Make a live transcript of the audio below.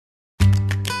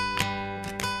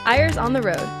Eyres on the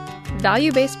Road,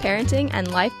 value-based parenting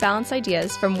and life balance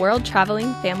ideas from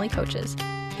world-traveling family coaches.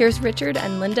 Here's Richard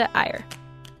and Linda Eyre.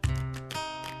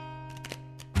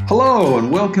 Hello,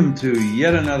 and welcome to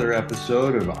yet another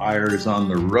episode of Eyres on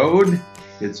the Road.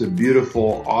 It's a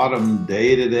beautiful autumn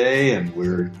day today, and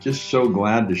we're just so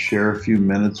glad to share a few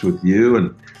minutes with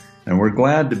you. And we're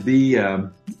glad to be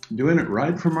doing it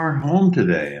right from our home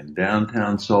today in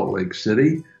downtown Salt Lake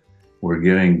City. We're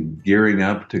gearing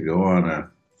up to go on a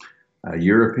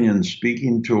European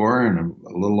speaking tour in a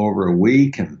little over a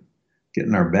week and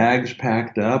getting our bags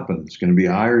packed up, and it's going to be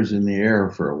Eyres in the air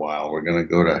for a while. We're going to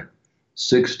go to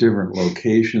 6 different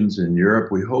locations in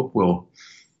Europe. We hope we'll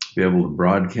be able to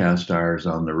broadcast Eyres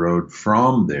on the Road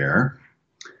from there.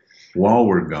 While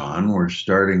we're gone, we're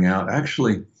starting out.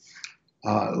 Actually,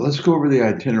 let's go over the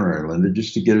itinerary, Linda,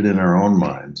 just to get it in our own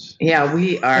minds. Yeah,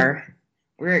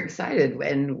 we're excited,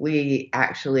 and we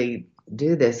actually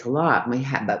do this a lot.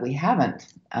 But we haven't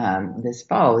this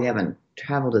fall. We haven't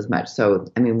traveled as much. So,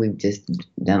 we've just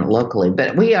done it locally.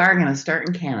 But we are going to start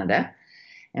in Canada,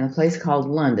 in a place called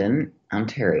London,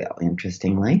 Ontario.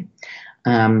 Interestingly,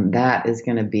 that is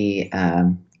going to be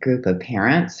a group of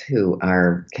parents who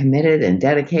are committed and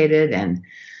dedicated, and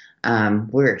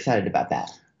we're excited about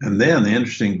that. And then the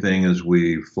interesting thing is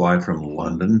we fly from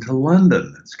London to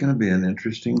London. It's going to be an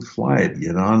interesting flight.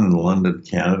 Get on in London,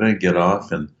 Canada, get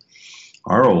off in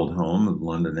our old home of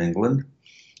London, England.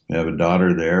 We have a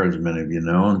daughter there, as many of you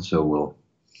know, and so we'll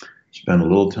spend a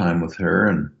little time with her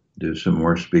and do some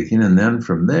more speaking. And then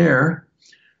from there,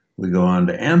 we go on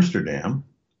to Amsterdam,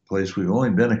 a place we've only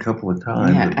been a couple of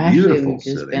times. Yeah, actually, we've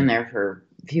just city. Been there for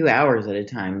a few hours at a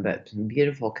time, but some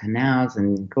beautiful canals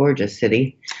and gorgeous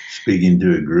city. Speaking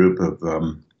to a group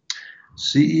of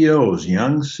CEOs,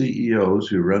 young CEOs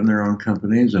who run their own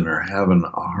companies and are having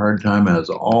a hard time, as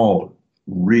all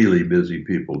really busy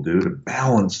people do, to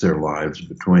balance their lives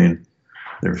between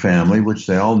their family, which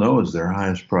they all know is their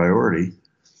highest priority,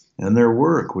 and their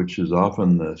work, which is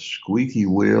often the squeaky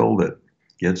wheel that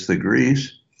gets the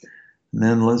grease. And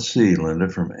then let's see, Linda,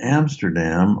 from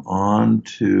Amsterdam on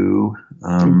to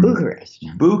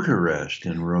Bucharest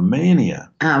in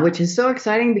Romania. Which is so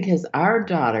exciting because our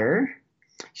daughter,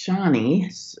 Shawnee,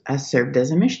 served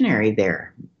as a missionary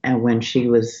there when she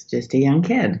was just a young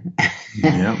kid.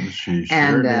 Yep, she sure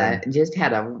and just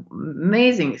had an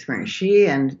amazing experience. She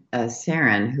and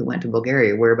Saren, who went to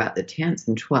Bulgaria, were about the 10th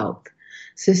and 12th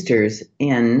sisters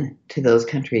in to those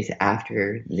countries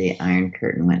after the Iron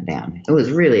Curtain went down. It was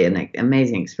really an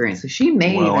amazing experience. So she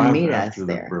may even meet us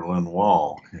there. After the Berlin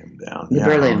Wall came down. The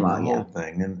Berlin Wall, the whole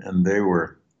thing. And they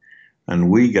were, and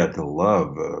we got to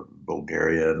love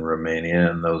Bulgaria and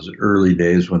Romania in those early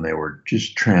days when they were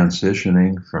just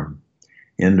transitioning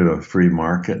into a free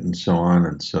market and so on.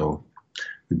 And so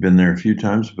we've been there a few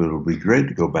times, but it'll be great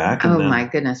to go back. My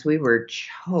goodness, we were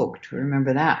choked.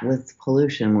 Remember that with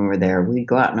pollution when we were there. We'd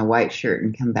go out in a white shirt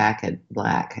and come back at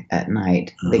black at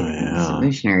night. The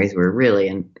missionaries were really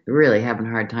having a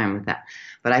hard time with that.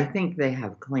 But I think they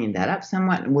have cleaned that up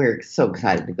somewhat, and we're so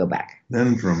excited to go back.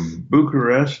 Then from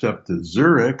Bucharest up to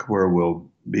Zurich, where we'll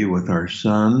be with our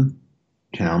son,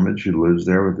 Talmadge, who lives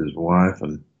there with his wife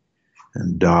and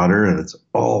daughter, and it's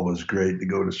always great to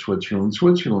go to Switzerland.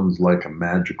 Switzerland's like a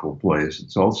magical place.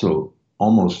 It's also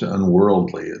almost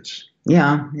unworldly. It's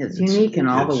unique in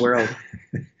all the world.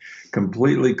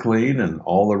 Completely clean, and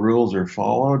all the rules are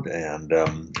followed, and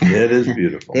it is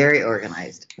beautiful. Very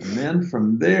organized. And then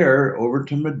from there over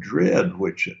to Madrid,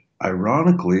 which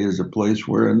ironically is a place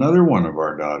where another one of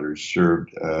our daughters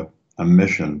served a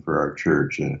mission for our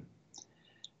church.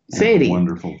 Sadie.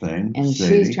 Wonderful thing. And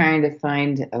Sadie. She's trying to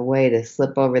find a way to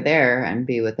slip over there and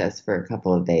be with us for a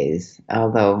couple of days.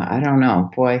 Although, I don't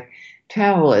know. Boy,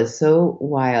 travel is so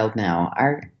wild now.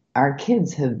 Our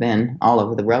kids have been all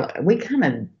over the world. We kind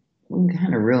of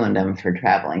ruined them for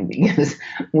traveling because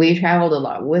we traveled a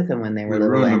lot with them when they were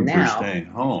little. And now, for staying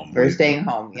home. Staying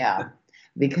home, yeah.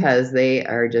 Because they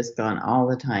are just gone all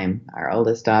the time. Our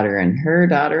oldest daughter and her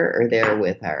daughter are there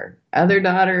with our other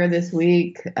daughter this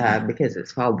week because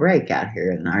it's fall break out here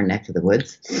in our neck of the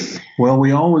woods. Well,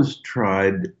 we always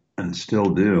tried and still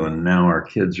do, and now our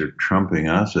kids are trumping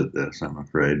us at this, I'm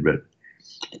afraid, but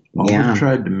always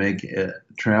tried to make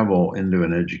travel into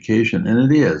an education, and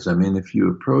it is. If you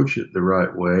approach it the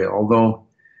right way, although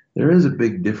there is a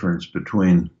big difference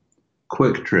between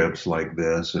quick trips like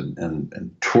this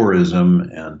and tourism,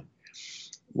 and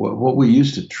what we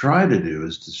used to try to do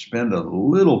is to spend a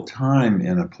little time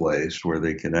in a place where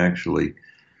they could actually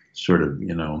sort of,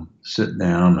 sit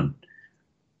down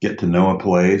get to know a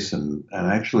place and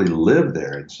actually live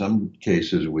there. In some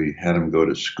cases, we had them go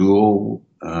to school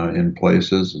in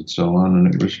places and so on,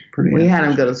 and it was pretty We had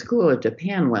them interesting. go to school at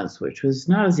Japan once, which was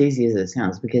not as easy as it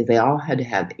sounds because they all had to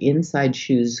have inside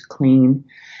shoes clean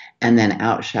and then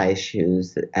outside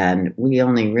shoes. And we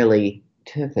only really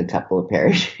took a couple of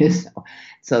pairs of shoes.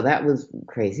 So that was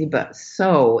crazy, but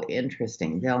so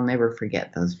interesting. They'll never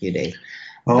forget those few days.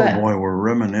 Oh But boy, we're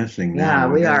reminiscing yeah,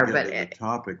 now. we Gotta are. get But to the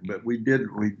topic, but we did.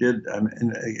 I mean,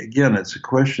 and again, it's a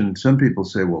question. Some people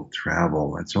say, "Well,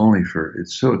 travel. It's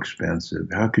so expensive.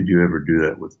 How could you ever do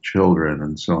that with children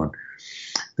and so on?"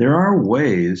 There are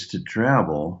ways to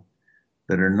travel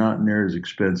that are not near as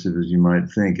expensive as you might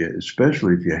think,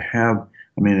 especially if you have.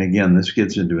 I mean, again, this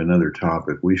gets into another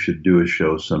topic. We should do a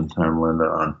show sometime, Linda,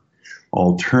 on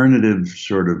alternative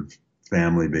sort of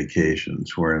family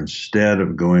vacations where instead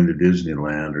of going to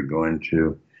Disneyland or going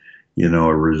to,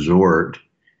 a resort,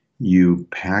 you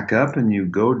pack up and you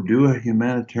go do a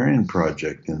humanitarian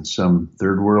project in some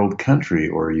third world country,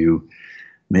 or you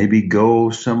maybe go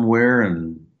somewhere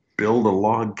and build a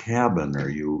log cabin, or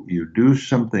you do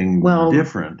something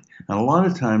different. And a lot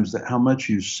of times how much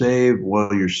you save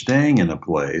while you're staying in a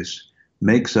place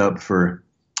makes up for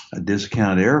a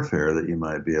discount airfare that you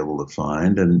might be able to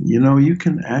find. And, you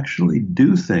can actually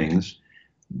do things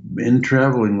in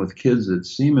traveling with kids that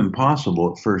seem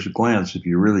impossible at first glance if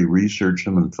you really research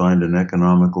them and find an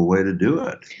economical way to do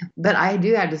it. But I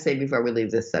do have to say before we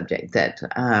leave this subject that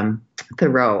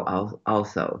Thoreau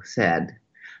also said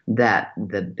that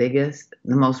the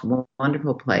most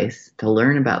wonderful place to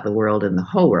learn about the world in the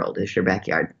whole world is your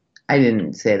backyard. I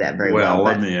didn't say that very well. Well,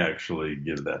 let me actually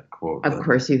give that quote. Of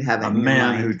course you have it. A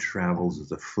man who travels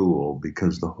is a fool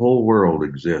because the whole world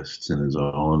exists in his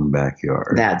own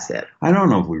backyard. That's it. I don't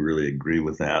know if we really agree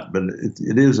with that, but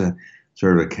it is a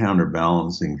sort of a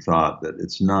counterbalancing thought that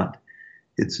it's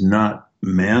not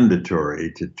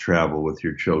mandatory to travel with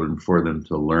your children for them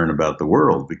to learn about the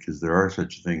world, because there are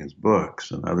such a thing as books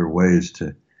and other ways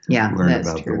to learn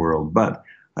about the world. But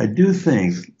I do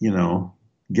think,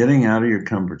 getting out of your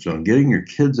comfort zone, getting your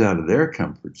kids out of their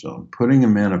comfort zone, putting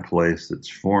them in a place that's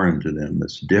foreign to them,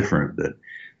 that's different,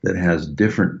 that has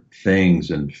different things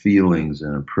and feelings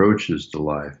and approaches to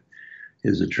life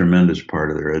is a tremendous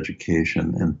part of their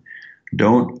education. And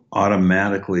don't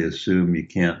automatically assume you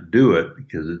can't do it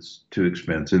because it's too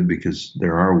expensive, because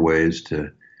there are ways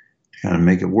to kind of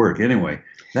make it work. Anyway,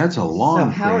 that's a long So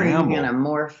how preamble. are you going to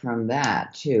morph from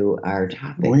that to our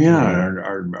topic? Well, yeah,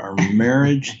 our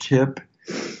marriage tip.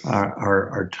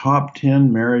 Our top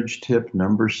 10 marriage tip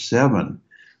number 7.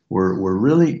 We're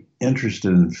really interested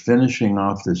in finishing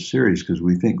off this series because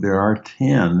we think there are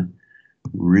 10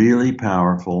 really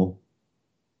powerful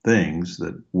things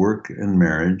that work in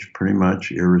marriage pretty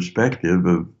much irrespective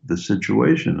of the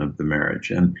situation of the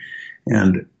marriage. And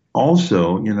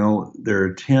also, there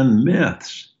are 10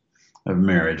 myths of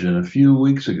marriage. And a few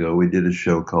weeks ago, we did a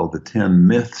show called The 10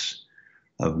 Myths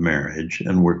of Marriage,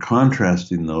 and we're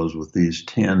contrasting those with these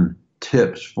 10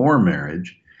 tips for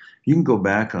marriage. You can go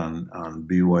back on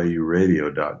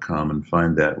BYURadio.com and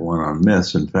find that one on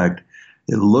myths. In fact,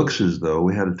 it looks as though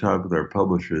we had a talk with our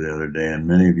publisher the other day, and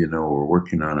many of you know we're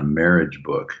working on a marriage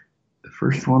book, the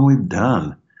first one we've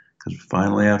done, because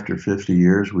finally after 50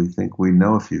 years we think we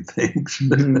know a few things.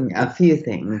 A few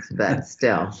things, but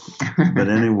still. But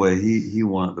anyway,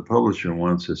 the publisher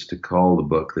wants us to call the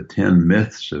book The 10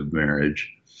 Myths of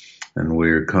Marriage, and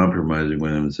we're compromising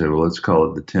with him and say, well, let's call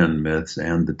it The 10 Myths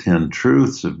and The 10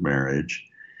 Truths of Marriage.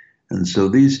 And so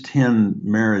these 10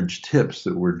 marriage tips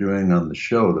that we're doing on the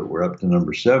show, that we're up to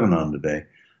number 7 on today,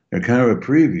 are kind of a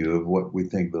preview of what we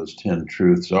think those 10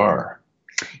 truths are.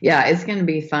 Yeah, it's going to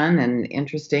be fun and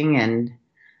interesting. And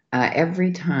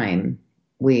every time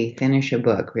we finish a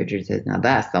book, Richard says, now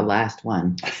that's the last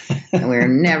one. And we're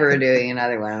never doing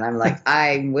another one. And I'm like,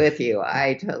 I'm with you.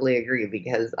 I totally agree,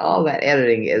 because all that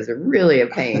editing is really a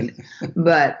pain.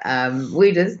 But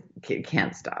we just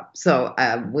can't stop. So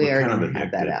we are going to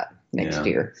have that out next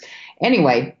year.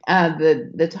 Anyway,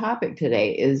 the topic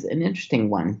today is an interesting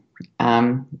one.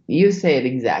 You say it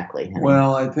exactly, honey.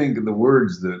 Well, I think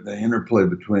the interplay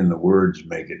between the words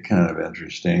make it kind of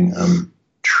interesting.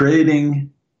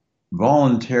 Trading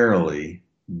voluntarily,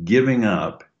 giving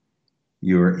up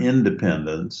your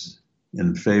independence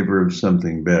in favor of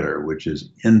something better, which is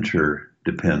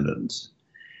interdependence.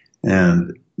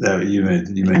 And that you may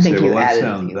say, well, that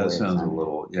sounds a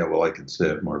little, I could say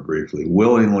it more briefly.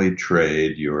 Willingly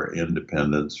trade your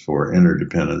independence for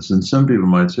interdependence. And some people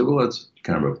might say, well, that's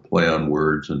kind of a play on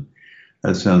words, and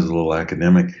that sounds a little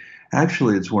academic.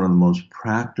 Actually, it's one of the most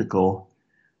practical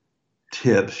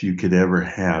tips you could ever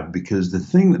have, because the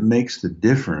thing that makes the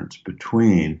difference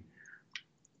between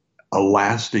a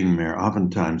lasting marriage,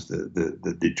 oftentimes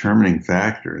the determining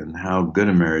factor in how good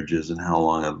a marriage is and how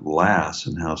long it lasts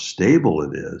and how stable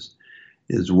it is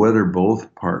whether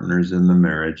both partners in the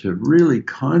marriage have really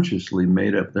consciously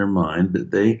made up their mind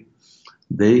that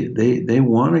they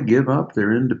want to give up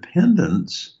their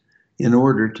independence in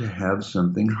order to have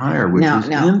something higher, which is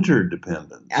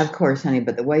interdependence. Of course, honey,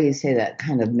 but the way you say that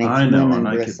kind of makes women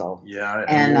bristle.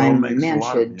 And I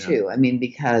mentioned too. I mean,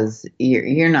 because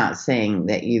you're not saying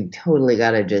that you totally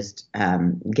got to just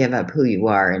give up who you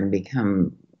are and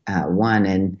become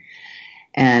one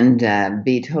and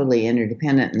be totally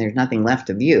interdependent, and there's nothing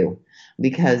left of you.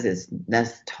 Because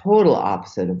that's total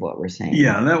opposite of what we're saying.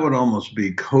 Yeah, and that would almost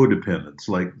be codependence,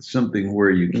 like something where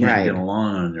you can't get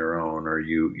along on your own, or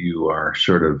you are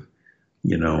sort of,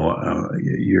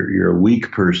 you're a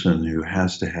weak person who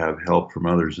has to have help from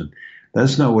others, and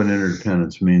that's not what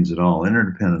interdependence means at all.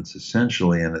 Interdependence,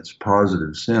 essentially, in its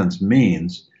positive sense,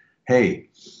 means, hey,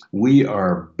 we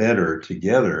are better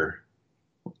together.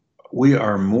 We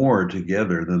are more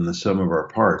together than the sum of our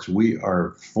parts. We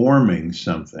are forming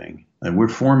something. And we're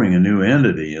forming a new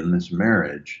entity in this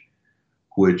marriage,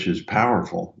 which is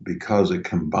powerful because it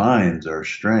combines our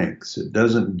strengths. It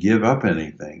doesn't give up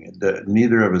anything.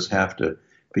 Neither of us have to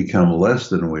become less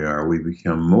than we are. We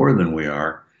become more than we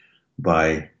are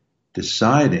by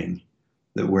deciding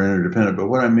that we're interdependent. But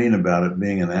what I mean about it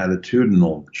being an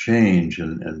attitudinal change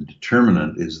and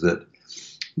determinant is that,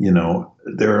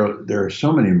 there are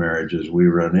so many marriages we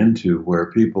run into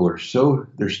where people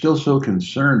they're still so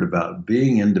concerned about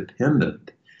being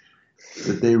independent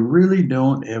that they really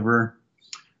don't ever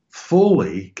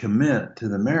fully commit to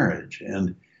the marriage.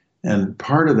 And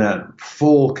part of that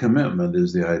full commitment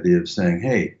is the idea of saying,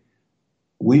 hey,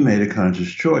 we made a conscious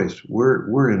choice.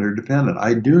 We're interdependent.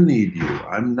 I do need you.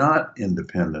 I'm not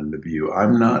independent of you.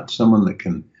 I'm not someone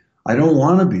I don't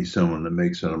want to be someone that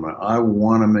makes it on my own. I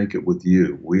want to make it with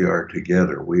you. We are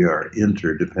together. We are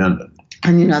interdependent.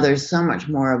 And there's so much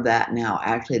more of that now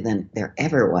actually than there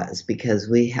ever was, because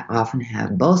we often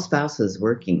have both spouses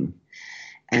working,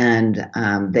 and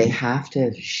they have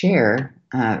to share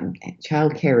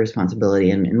child care responsibility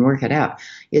and work it out.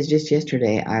 It's just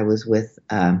yesterday I was with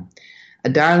a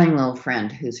darling little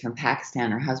friend who's from Pakistan.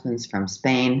 Her husband's from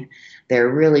Spain. They're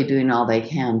really doing all they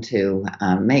can to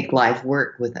make life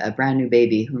work with a brand new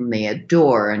baby whom they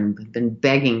adore and have been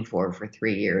begging for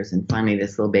 3 years. And finally,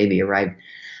 this little baby arrived.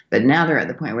 But now they're at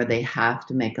the point where they have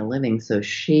to make a living. So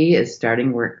she is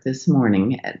starting work this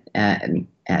morning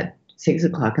at 6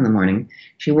 o'clock in the morning.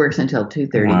 She works until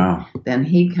 2:30. Wow. Then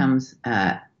he comes,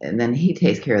 and then he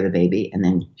takes care of the baby, and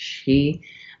then she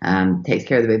takes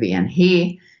care of the baby, and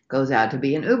he goes out to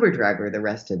be an Uber driver the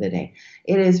rest of the day.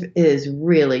 It is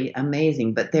really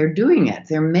amazing, but they're doing it.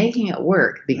 They're making it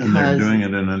work because and they're doing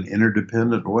it in an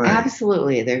interdependent way.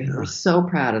 Absolutely. We're so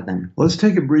proud of them. Let's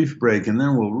take a brief break, and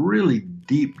then we'll really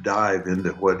deep dive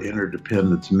into what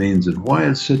interdependence means and why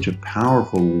it's such a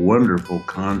powerful, wonderful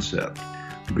concept.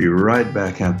 We'll be right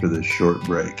back after this short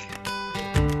break.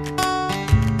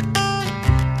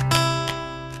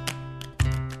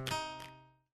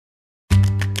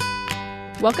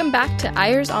 Welcome back to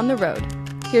Eyres on the Road.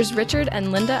 Here's Richard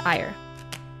and Linda Eyre.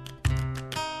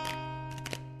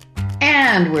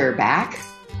 And we're back.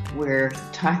 We're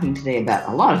talking today about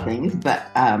a lot of things, but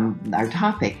our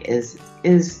topic is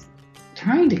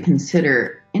trying to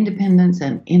consider independence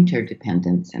and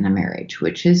interdependence in a marriage,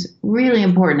 which is really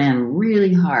important and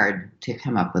really hard to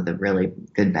come up with a really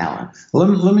good balance.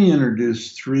 Let me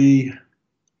introduce 3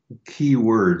 key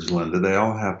words, Linda. They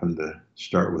all happen to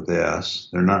start with S.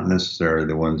 They're not necessarily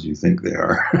the ones you think they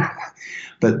are,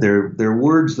 but they're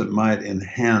words that might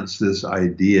enhance this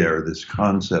idea or this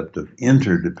concept of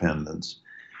interdependence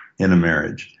in a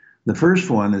marriage. The first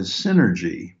one is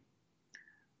synergy.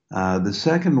 The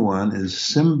second one is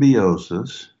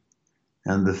symbiosis.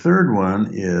 And the third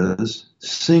one is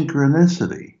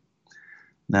synchronicity.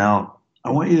 Now,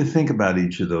 I want you to think about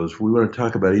each of those. We want to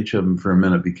talk about each of them for a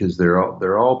minute because they're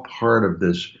all part of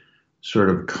this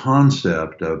sort of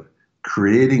concept of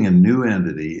creating a new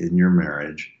entity in your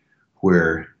marriage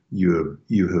where you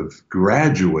have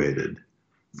graduated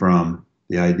from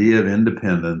the idea of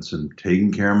independence and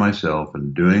taking care of myself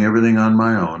and doing everything on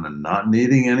my own and not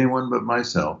needing anyone but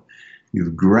myself.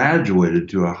 You've graduated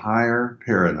to a higher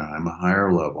paradigm, a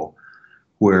higher level,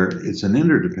 where it's an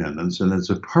interdependence and it's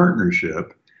a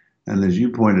partnership. And as you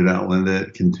pointed out, Linda,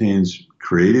 it contains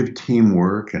creative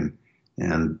teamwork and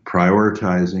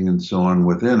prioritizing and so on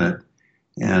within it.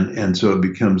 And so it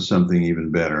becomes something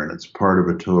even better, and it's part of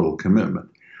a total commitment.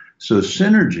 So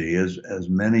synergy, as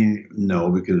many know,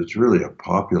 because it's really a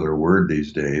popular word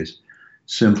these days,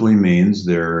 simply means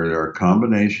there are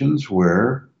combinations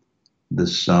where the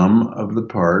sum of the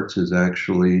parts is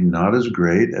actually not as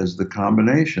great as the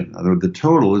combination. Or the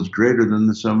total is greater than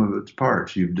the sum of its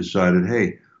parts. You've decided,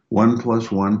 hey, 1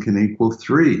 plus 1 can equal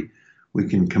 3. We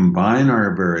can combine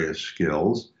our various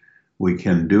skills. We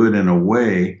can do it in a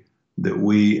way that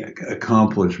we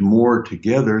accomplish more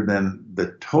together than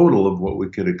the total of what we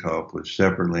could accomplish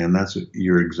separately. And that's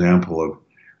your example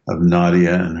of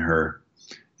Nadia and her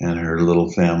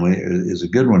little family is a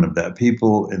good one of that.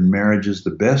 People in marriages,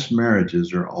 the best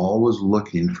marriages are always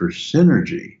looking for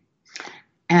synergy.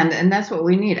 And that's what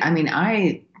we need. I mean,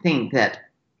 I think that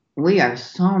we are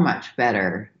so much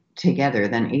better together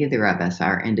than either of us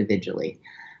are individually.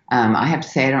 I have to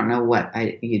say, I don't know what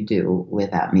you do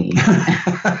without me.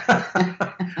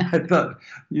 I thought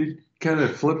you kind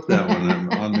of flipped that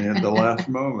one on me at the last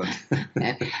moment.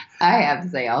 I have to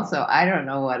say also, I don't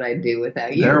know what I do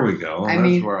without you. There we go.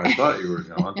 That's where I thought you were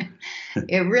going.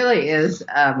 It really is.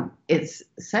 It's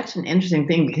such an interesting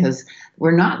thing because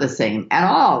we're not the same at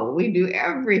all. We do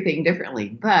everything differently,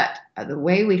 but the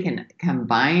way we can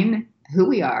combine who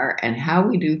we are and how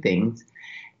we do things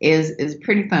is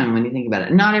pretty fun when you think about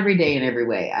it. Not every day in every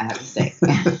way, I have to say.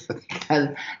 Because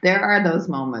there are those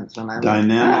moments when I'm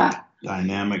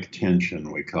dynamic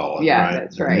tension, we call it. Yeah, right?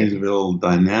 That's right. There's a little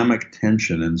dynamic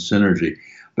tension and synergy.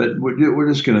 But we're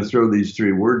just going to throw these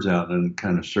three words out and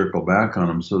kind of circle back on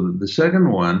them. So the second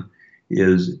one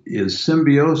is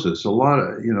symbiosis.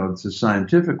 It's a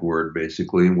scientific word,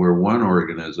 basically, where one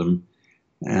organism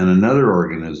and another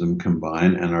organism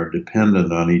combine and are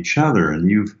dependent on each other. And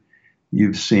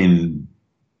you've seen,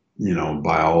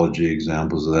 biology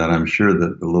examples of that. I'm sure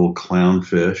that the little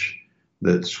clownfish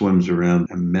that swims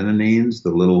around anemones, the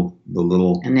little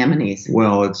anemones.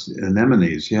 Well, it's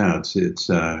anemones. Yeah, it's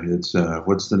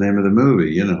what's the name of the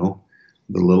movie? The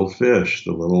little fish,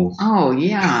 the little. Oh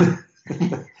yeah.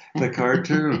 The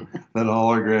cartoon that all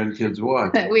our grandkids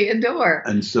watch. That we adore.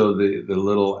 And so the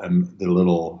little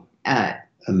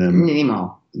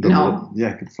Nemo.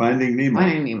 Finding Nemo.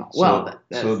 Finding Nemo.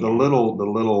 So the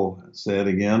little. Say it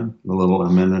again. The little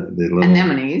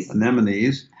anemones.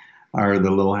 Anemones are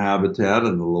the little habitat,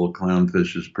 and the little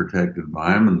clownfish is protected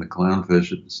by them, and the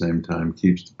clownfish at the same time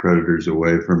keeps the predators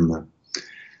away from the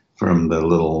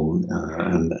little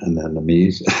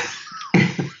anemones.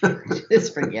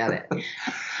 Just forget it.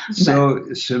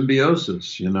 So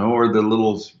symbiosis, or the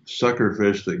little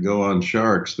suckerfish that go on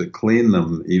sharks that clean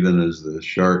them even as the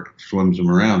shark swims them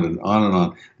around, and on and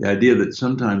on. The idea that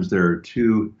sometimes there are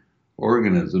two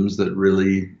organisms that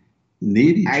really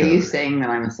need each other. Are you saying that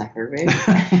I'm a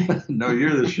suckerfish? No,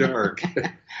 you're the shark.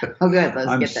 Oh, good.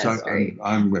 Let's get that straight.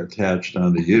 I'm attached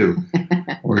onto you.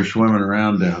 We're swimming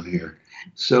around down here.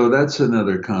 So that's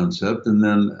another concept. And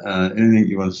then anything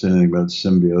you want to say anything about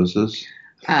symbiosis?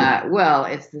 Well,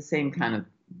 it's the same kind of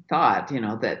thought,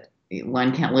 that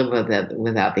one can't live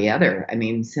without the other. I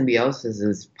mean, symbiosis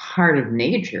is part of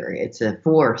nature. It's a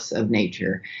force of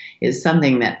nature. It's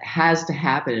something that has to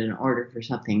happen in order for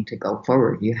something to go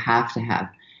forward. You have to have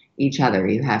each other.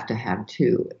 You have to have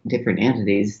two different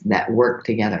entities that work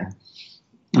together.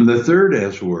 And the third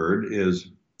S word is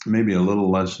maybe a little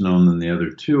less known than the other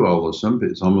two, although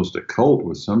it's almost a cult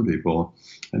with some people,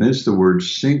 and it's the word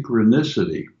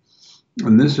synchronicity.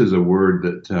 And this is a word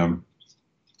that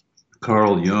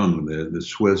Carl Jung, the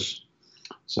Swiss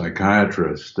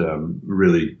psychiatrist,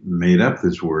 really made up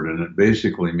this word, and it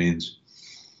basically means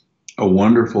a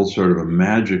wonderful sort of a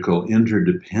magical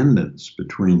interdependence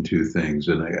between two things,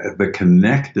 and the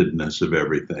connectedness of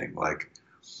everything, like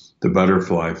the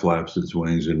butterfly flaps its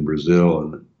wings in Brazil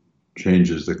and it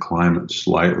changes the climate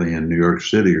slightly in New York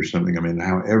City or something. I mean,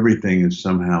 how everything is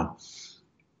somehow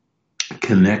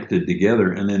connected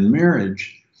together. And in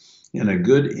marriage, in a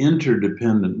good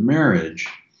interdependent marriage,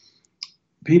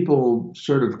 people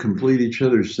sort of complete each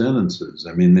other's sentences.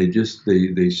 I mean,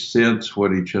 they sense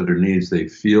what each other needs. They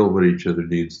feel what each other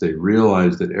needs. They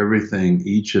realize that everything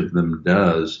each of them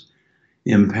does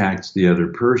impacts the other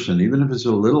person, even if it's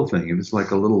a little thing, if it's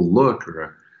like a little look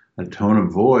or a tone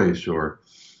of voice or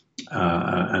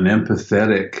an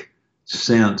empathetic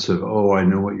sense of, oh, I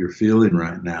know what you're feeling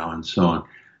right now, and so on.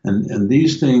 And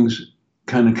these things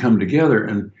kind of come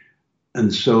together.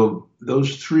 And so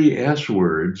those three S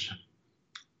words,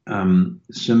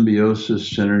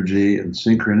 symbiosis, synergy, and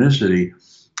synchronicity,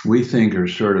 we think are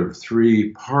sort of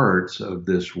three parts of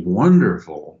this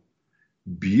wonderful,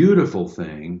 beautiful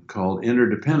thing called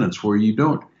interdependence, where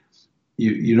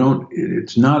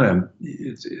it's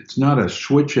not a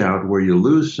switch out where you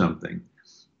lose something.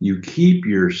 you keep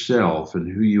yourself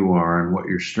and who you are and what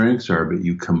your strengths are, but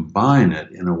you combine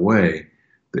it in a way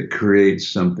that creates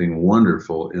something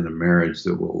wonderful in a marriage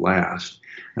that will last.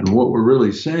 And what we're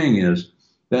really saying is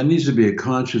that needs to be a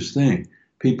conscious thing.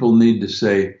 People need to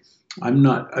say, I'm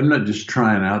not just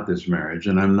trying out this marriage,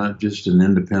 and I'm not just an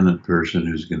independent person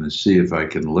who's going to see if I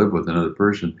can live with another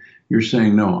person. You're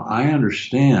saying, no, I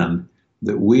understand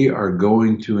that we are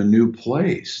going to a new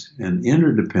place, and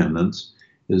interdependence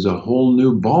is a whole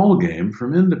new ball game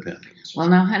from independence. Well,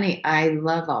 now, honey, I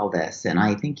love all this, and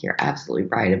I think you're absolutely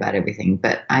right about everything.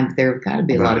 But there have got to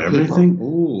be a lot of everything?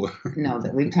 people. No,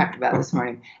 that we've talked about this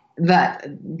morning. But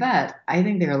I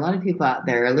think there are a lot of people out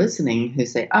there listening who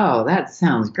say, "Oh, that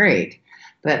sounds great,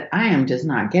 but I am just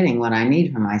not getting what I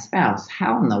need from my spouse.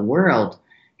 How in the world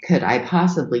could I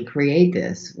possibly create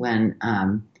this when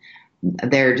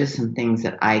there are just some things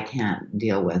that I can't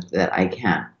deal with, that I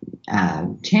can't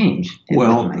change?"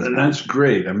 Well, that's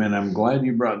great. I mean, I'm glad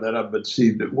you brought that up. But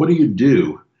see, what do you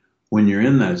do when you're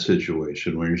in that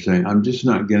situation, when you're saying, I'm just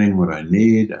not getting what I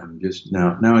need? I'm just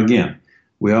now again,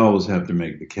 we always have to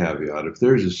make the caveat. If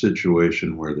there's a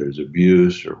situation where there's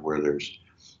abuse or where there's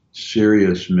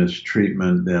serious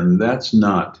mistreatment, then that's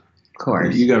not, of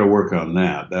course, you got to work on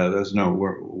that. That's not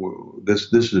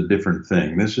this is a different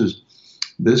thing. This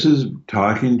is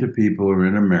talking to people who are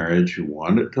in a marriage who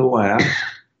want it to last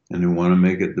and who want to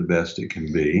make it the best it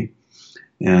can be.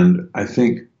 And I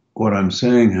think what I'm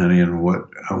saying, honey, and what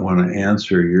I want to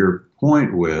answer your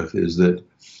point with is that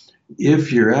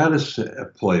if you're at a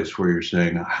place where you're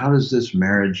saying, how does this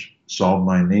marriage solve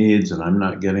my needs, and I'm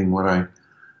not getting what I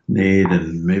need,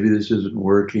 and maybe this isn't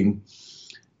working,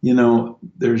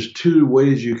 there's two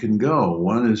ways you can go.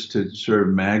 One is to sort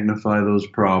of magnify those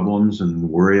problems and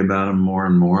worry about them more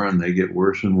and more, and they get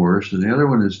worse and worse. And the other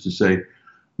one is to say,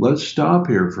 let's stop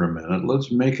here for a minute.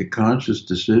 Let's make a conscious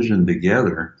decision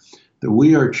together that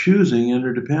we are choosing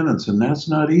interdependence. And that's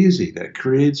not easy. That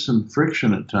creates some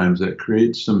friction at times. That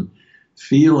creates some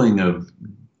feeling of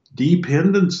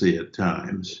dependency at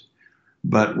times.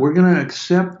 But we're going to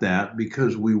accept that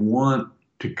because we want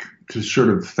to sort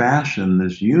of fashion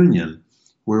this union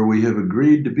where we have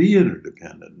agreed to be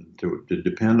interdependent, to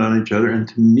depend on each other and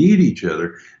to need each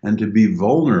other and to be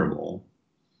vulnerable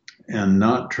and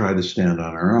not try to stand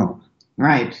on our own.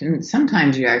 Right. And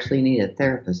sometimes you actually need a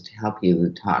therapist to help you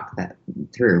talk that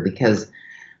through, because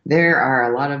there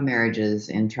are a lot of marriages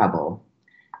in trouble,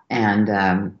 and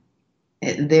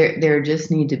there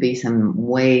just need to be some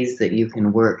ways that you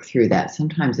can work through that.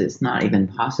 Sometimes it's not even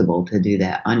possible to do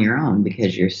that on your own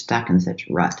because you're stuck in such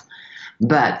a rut.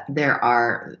 But there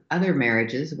are other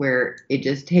marriages where it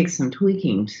just takes some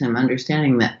tweaking, some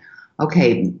understanding that,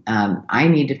 okay, I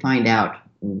need to find out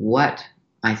what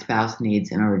my spouse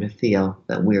needs in order to feel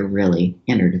that we're really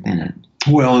interdependent.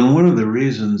 Well, and one of the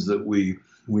reasons that we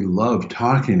love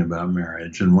talking about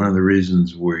marriage, and one of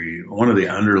the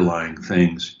underlying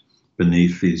things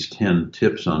beneath these 10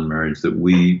 tips on marriage that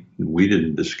we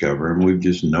didn't discover, and we've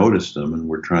just noticed them, and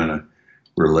we're trying to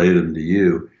relate them to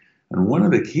you. And one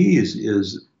of the keys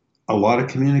is a lot of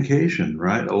communication,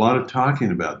 right? A lot of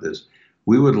talking about this.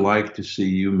 We would like to see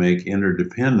you make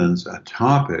interdependence a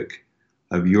topic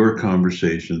of your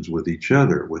conversations with each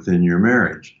other within your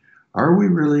marriage. Are we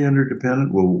really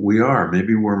interdependent? Well, we are.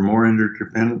 Maybe we're more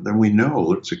interdependent than we know.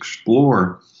 Let's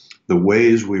explore the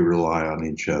ways we rely on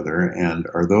each other, and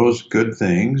are those good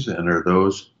things, and are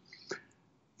those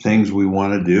things we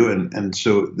want to do? And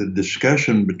so the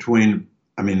discussion between,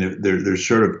 there's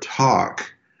sort of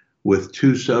talk with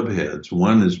two subheads.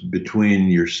 One is between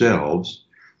yourselves,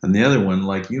 and the other one,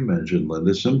 like you mentioned,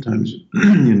 Linda, sometimes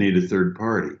you need a third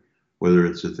party, whether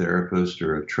it's a therapist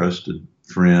or a trusted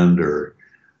friend or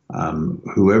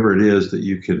whoever it is that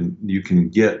you can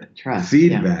get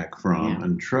feedback from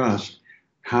and trust.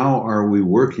 How are we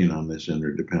working on this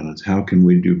interdependence? How can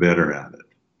we do better at it?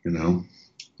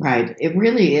 Right. It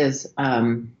really is.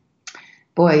 We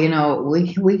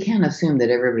can't assume that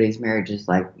everybody's marriage is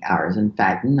like ours. In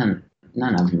fact, none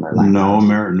of them are like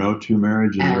ours. No two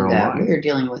marriages are alike. We're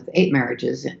dealing with 8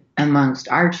 marriages amongst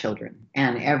our children,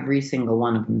 and every single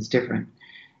one of them is different.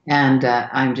 And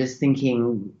I'm just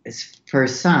thinking, for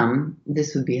some,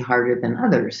 this would be harder than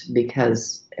others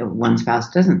because one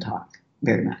spouse doesn't talk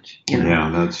very much.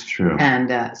 Yeah, that's true.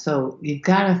 And so you've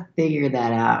got to figure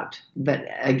that out. But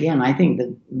again, I think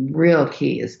the real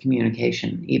key is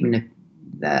communication, even if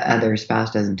the other spouse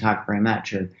doesn't talk very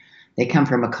much, or they come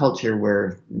from a culture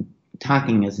where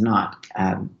talking is not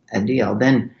a deal,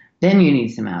 then you need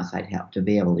some outside help to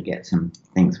be able to get some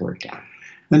things worked out.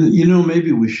 And,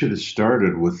 maybe we should have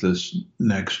started with this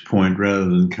next point rather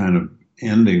than kind of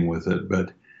ending with it.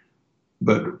 But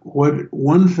But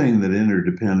one thing that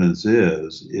interdependence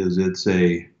is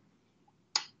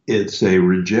it's a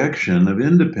rejection of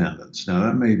independence. Now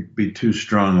that may be too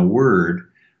strong a word,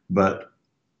 but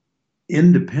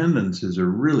independence is a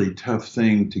really tough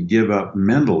thing to give up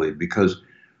mentally, because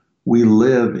we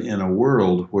live in a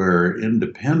world where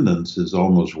independence is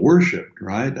almost worshipped,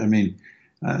 right? I mean,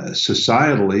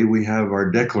 societally, we have our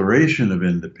Declaration of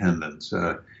Independence.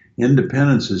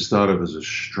 Independence is thought of as a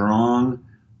strong,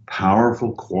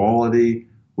 powerful quality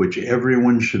which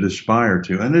everyone should aspire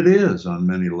to, and it is on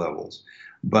many levels.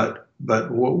 But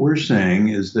what we're saying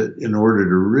is that in order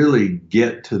to really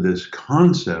get to this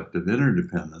concept of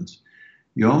interdependence,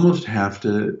 you almost have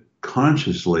to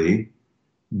consciously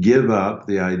give up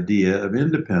the idea of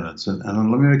independence. And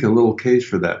let me make a little case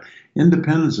for that.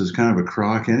 Independence is kind of a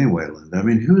crock anyway, Linda. I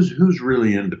mean, who's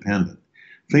really independent?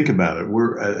 Think about it.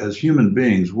 We're, as human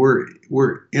beings, we're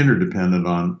interdependent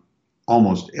on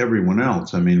almost everyone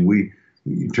else. I mean,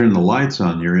 you turn the lights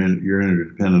on, you're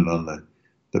interdependent on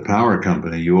the power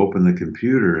company. You open the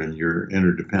computer and you're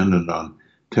interdependent on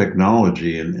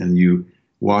technology, and you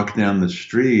walk down the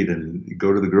street and you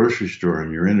go to the grocery store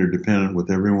and you're interdependent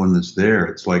with everyone that's there.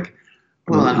 It's like,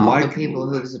 well, and all the people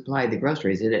who supply the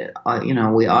groceries,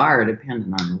 we are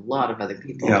dependent on a lot of other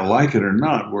people. Yeah, like it or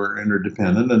not, we're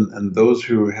interdependent. And those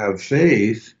who have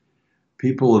faith,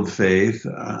 people of faith,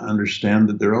 understand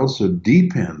that they're also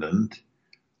dependent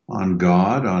on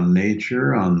God, on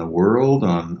nature, on the world,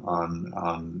 on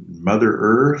Mother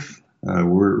Earth.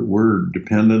 We're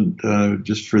dependent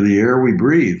just for the air we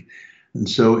breathe. And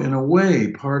so, in a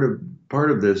way, part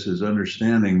of this is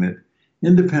understanding that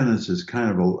independence is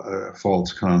kind of a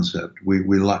false concept.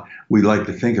 We like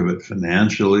to think of it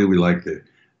financially. We like to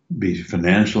be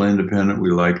financially independent.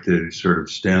 We like to sort of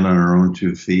stand on our own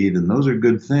 2 feet, and those are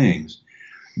good things.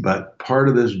 But part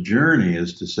of this journey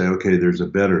is to say, okay, there's a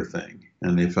better thing.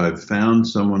 And if I've found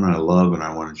someone I love and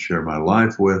I want to share my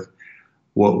life with,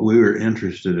 what we're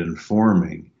interested in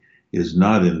forming is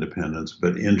not independence,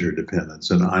 but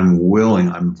interdependence. And I'm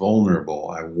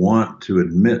vulnerable. I want to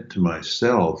admit to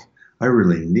myself, I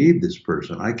really need this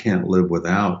person. I can't live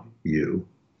without you.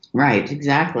 Right,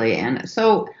 exactly. And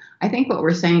so I think what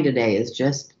we're saying today is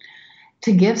just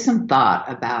to give some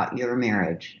thought about your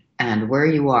marriage and where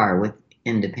you are with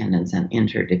independence and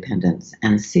interdependence,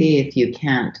 and see if you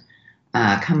can't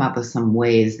come up with some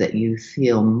ways that you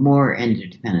feel more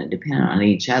interdependent, dependent on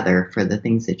each other for the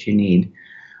things that you need,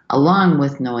 along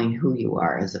with knowing who you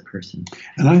are as a person.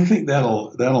 And I think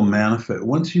that'll manifest.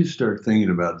 Once you start thinking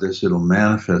about this, it'll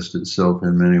manifest itself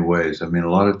in many ways. I mean,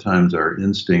 a lot of times our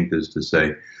instinct is to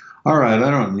say, all right, I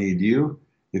don't need you.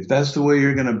 If that's the way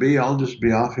you're going to be, I'll just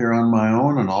be off here on my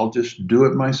own and I'll just do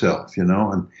it myself,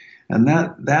 And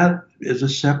that is a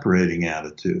separating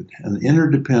attitude. And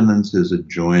interdependence is a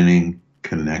joining,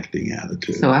 connecting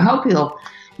attitude. So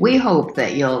we hope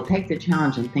that you'll take the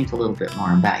challenge and think a little bit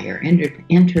more about your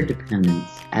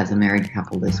interdependence as a married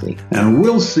couple this week. And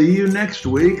we'll see you next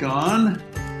week on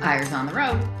Eyres on the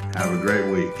Road. Have a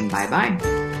great week.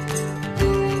 Bye-bye.